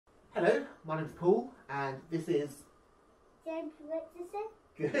Hello, my name's Paul and this is James Richardson.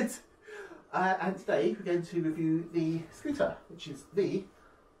 good. And today we're going to review the scooter, which is the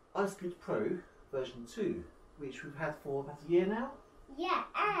iScoot Pro version 2, which we've had for about a year now. Yeah,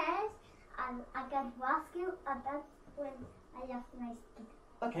 and I got to ask you about when I left my scooter.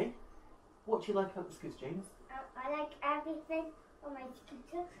 Okay, what do you like about the scooter, James? I like everything on my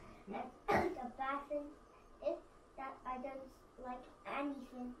scooter. And the bad thing is that I don't like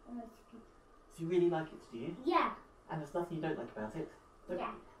anything on my scooter. So you really like it, do you? Yeah. And there's nothing you don't like about it?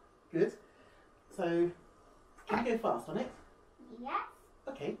 Yeah. Good. So, can you go fast on it? Yes.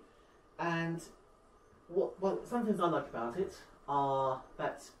 Okay. And some things I like about it are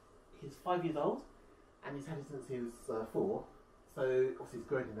that he's 5 years old and he's had it since he was 4. So obviously he's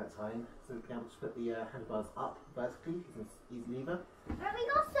grown in that time. So we've been able to put the handlebars up vertically. He's a lever. And we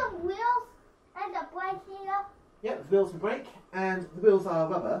got some wheels and a brake here. Yeah, there's wheels and brake, and the wheels are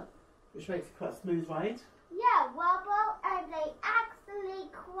rubber, which makes it quite a smooth ride. Yeah, rubber, and they actually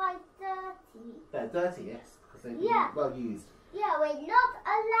quite dirty. They're dirty, yes, because they've been well used. Yeah, we're not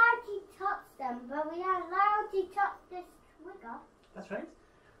allowed to touch them, but we are allowed to touch this trigger. That's right.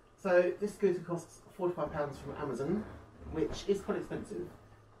 So this scooter costs £45 from Amazon, which is quite expensive.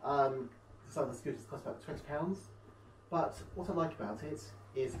 Some of the scooters cost about £20. But what I like about it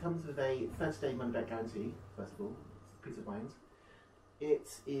is it comes with a 30-day money-back guarantee, first of all, it's peace of mind.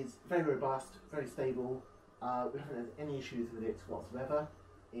 It is very robust, very stable. We haven't had any issues with it whatsoever.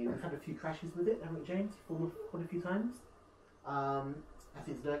 We've had a few crashes with it, haven't we, James? Fallen quite a few times. As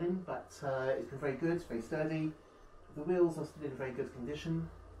it's learning, but it's been very good, very sturdy. The wheels are still in very good condition.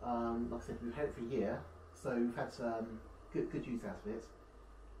 Like I said, we've had it for a year, so we've had good use out of it.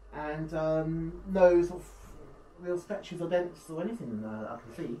 And no sort of real scratches or dents or anything I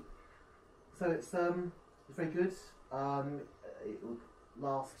can see. So it's very good. It will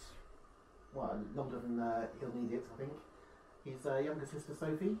last longer than he'll need it, I think. His younger sister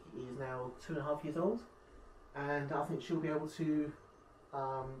Sophie is now 2.5 years old, and I think she'll be able to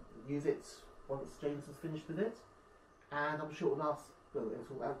use it once James has finished with it, and I'm sure it will last. Well, it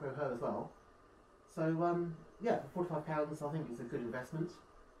will outgrow her as well. So yeah, for £45, I think it's a good investment,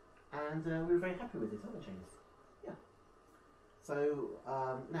 and we were very happy with it, aren't we, James? Yeah. So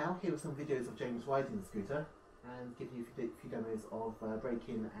now here are some videos of James riding the scooter, and give you a few demos of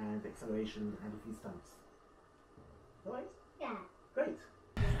braking and acceleration and a few stunts. Alright? Yeah. Great.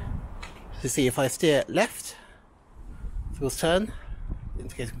 So see, if I steer left, the wheels turn,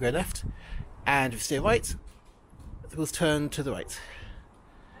 indicating we go left, and if you steer right, the wheels turn to the right.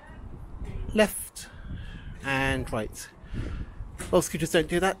 Left and right. A lot of scooters don't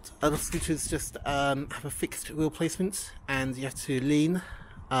do that. A lot of scooters just have a fixed wheel placement, and you have to lean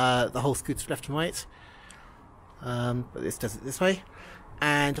the whole scooter left and right. But this does it this way.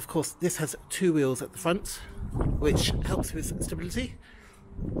 And of course this has 2 wheels at the front, which helps with stability.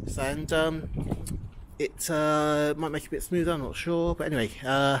 And it might make it a bit smoother, I'm not sure, but anyway,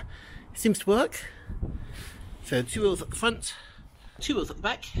 it seems to work. So 2 wheels at the front, 2 wheels at the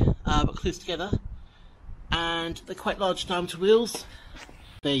back, but close together, and they're quite large diameter wheels.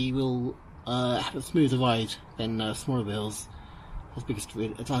 They will have a smoother ride than smaller wheels. That's the biggest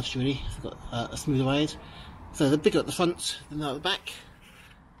advantage really, they've got a smoother ride. So they're bigger at the front than they're at the back,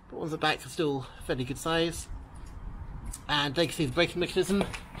 but ones at the back are still fairly good size. And they can see the braking mechanism.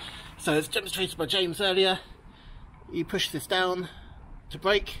 So it's demonstrated by James earlier. You push this down to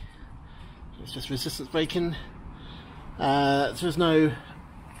brake. It's just resistance braking. There's no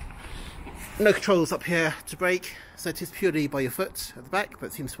controls up here to brake, so it is purely by your foot at the back, but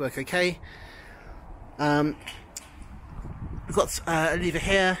it seems to work okay. We've got a lever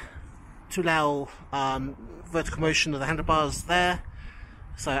here to allow vertical motion of the handlebars there.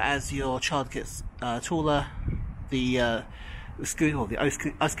 So as your child gets taller, the scooter, or the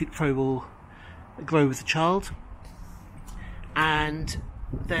iScoot Pro, will grow with the child. And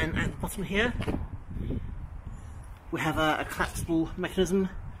then at the bottom here we have a collapsible mechanism.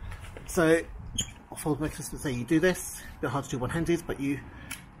 So I'll fold mechanism, so you do this, a bit hard to do one-handed, but you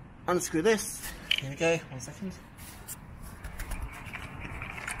unscrew this. Here we go, 1 second.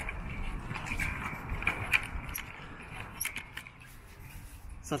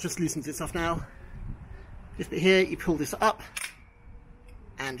 So I've just loosened this off now. This bit here, you pull this up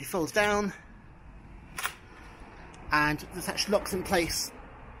and you fold down, and this actually locks in place,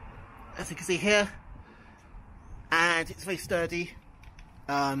 as you can see here, and it's very sturdy.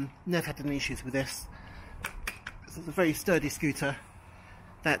 Never had any issues with this. So it's a very sturdy scooter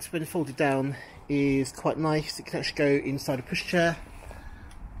that, when folded down, is quite nice. It can actually go inside a pushchair.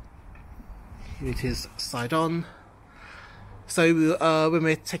 Here it is side on. So when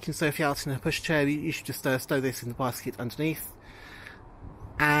we're taking Sophie out in a pushchair, you should just stow this in the basket underneath.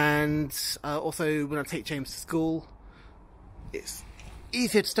 And also when I take James to school, it's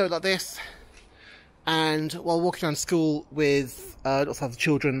easier to stow it like this. And while walking around school with lots of other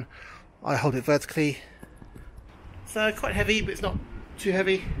children, I hold it vertically. So quite heavy, but it's not too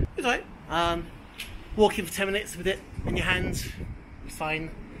heavy. It's alright. Walking for 10 minutes with it in your hand, it's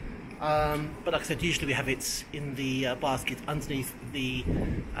fine. But like I said, usually we have it in the basket underneath the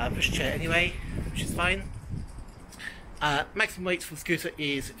pushchair anyway, which is fine. Maximum weight for the scooter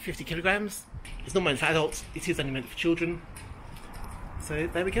is 50 kilograms. It's not meant for adults, it is only meant for children. So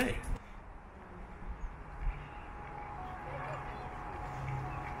there we go.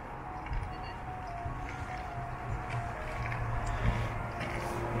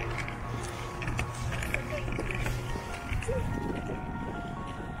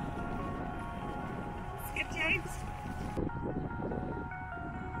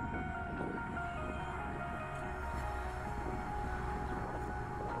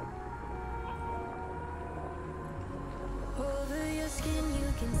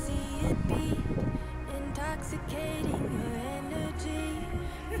 Can see it beat, intoxicating your energy.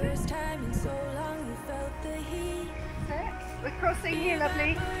 First time in so long you felt the heat. We're crossing here,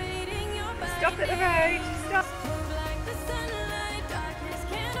 lovely. Stop at the road. Stop. Move like the sunlight, darkness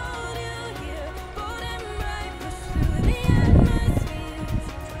can't hold you here. Bold and bright, push through the atmosphere.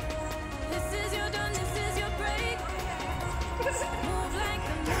 This is your dawn, this is your break. Move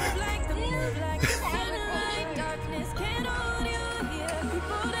like the sunlight, darkness can't hold you.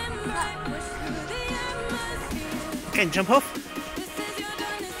 Okay, jump off.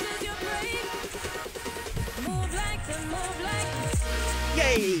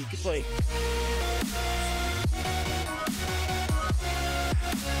 Yay! Good boy.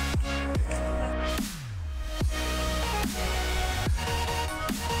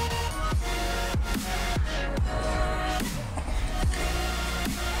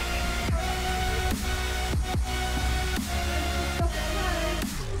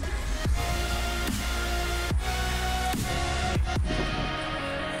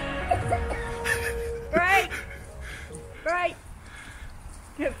 Right.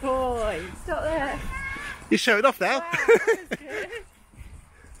 Good boy. Stop there. You're showing off now. Wow, that was good.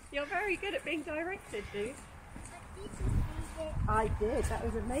 You're very good at being directed, dude. I did. That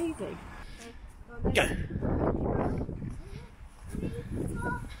was amazing. Go.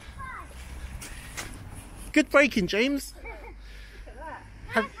 Good braking, James. Look at that.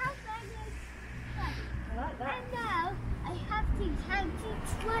 I like that. And now I have to count to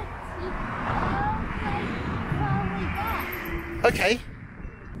 20 all the way back. Okay.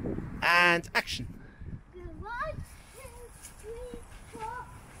 And action. 1, 2, 3, 4,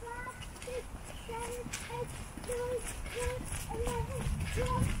 5, 6, 7, 8, 9, 10, 11,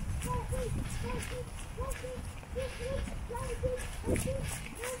 12, 13, 14, 15, 16, 17, 18,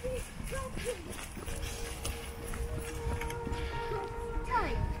 19, 20.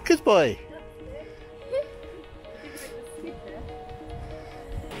 Good boy.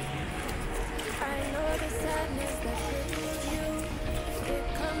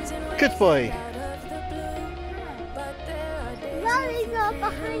 Good boy. Mommy's not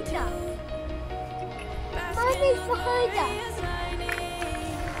behind us. Mommy's behind us.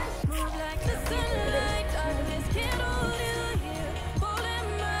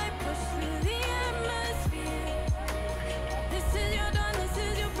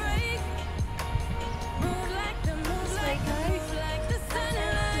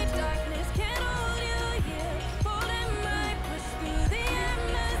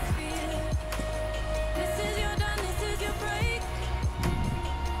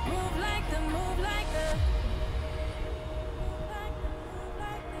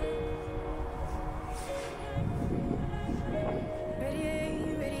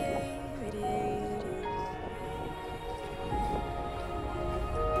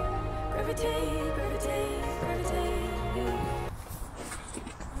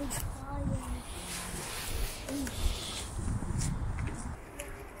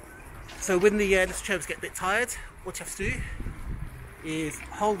 So when the little cherubs get a bit tired, what you have to do is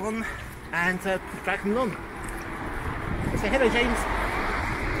hold on and drag them along. Say hello, James.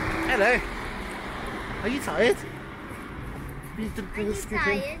 Hello. Are you tired? Are you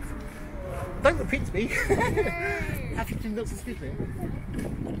tired? Don't repeat me. Have you been lots of scootering?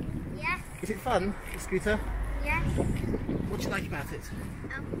 Yes. Is it fun, the scooter? Yes. What do you like about it?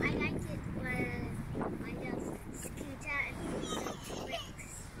 I liked it when I just scooter and do tricks.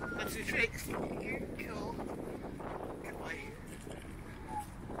 Let's do tricks. Yeah. Cool. Goodbye.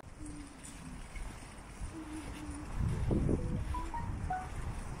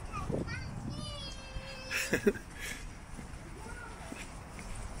 Okay.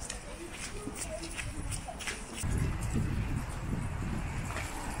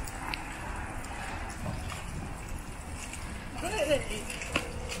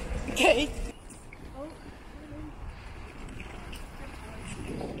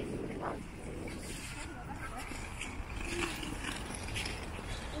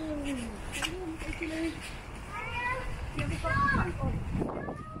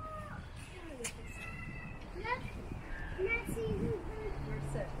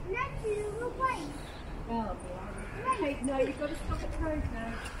 Okay, no, you've got to stop at the road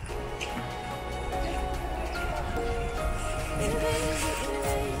now.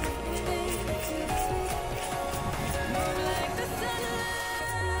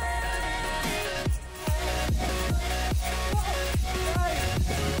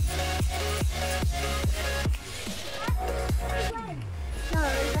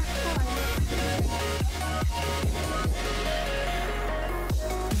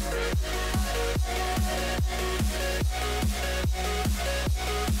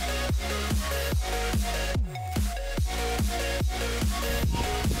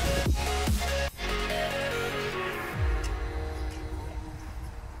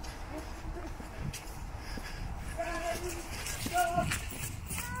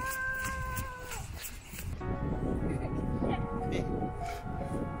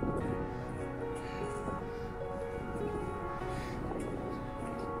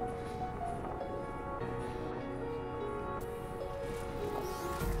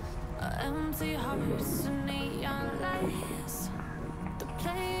 Empty hearts and neon lights, they're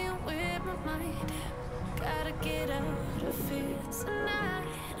playing with my mind. Gotta get out of here tonight.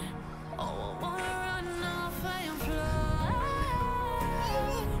 Oh, I wanna run off and fly,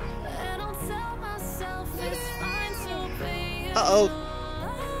 and I'll tell myself it's fine to be alone.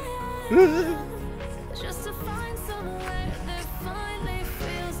 Just to find somewhere that finally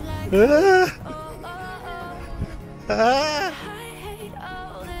feels like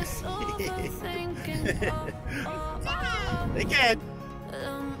Again.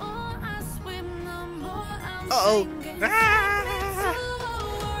 the more I swim, the more I'm Uh-oh. sinking. Ah!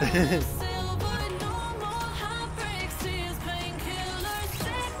 Silver, no more heartbreaks, tears, painkillers.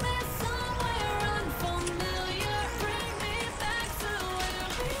 Take me somewhere unfamiliar. Bring me back to where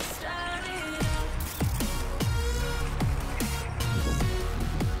we started out.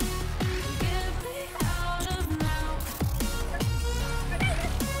 Get me out of now.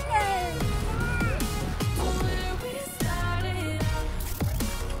 Where we started out.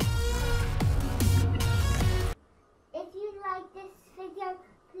 If you like this video,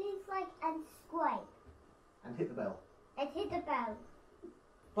 please like and subscribe. And hit the bell. And hit the bell.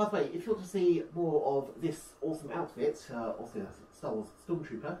 By the way, if you want to see more of this awesome outfit, also Star Wars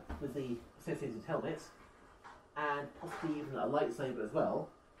Stormtrooper with the associated helmet, and possibly even a lightsaber as well,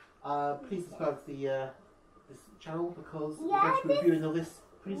 please subscribe to the this channel because we're going to be reviewing all this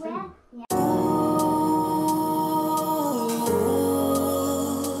pretty soon. Yeah.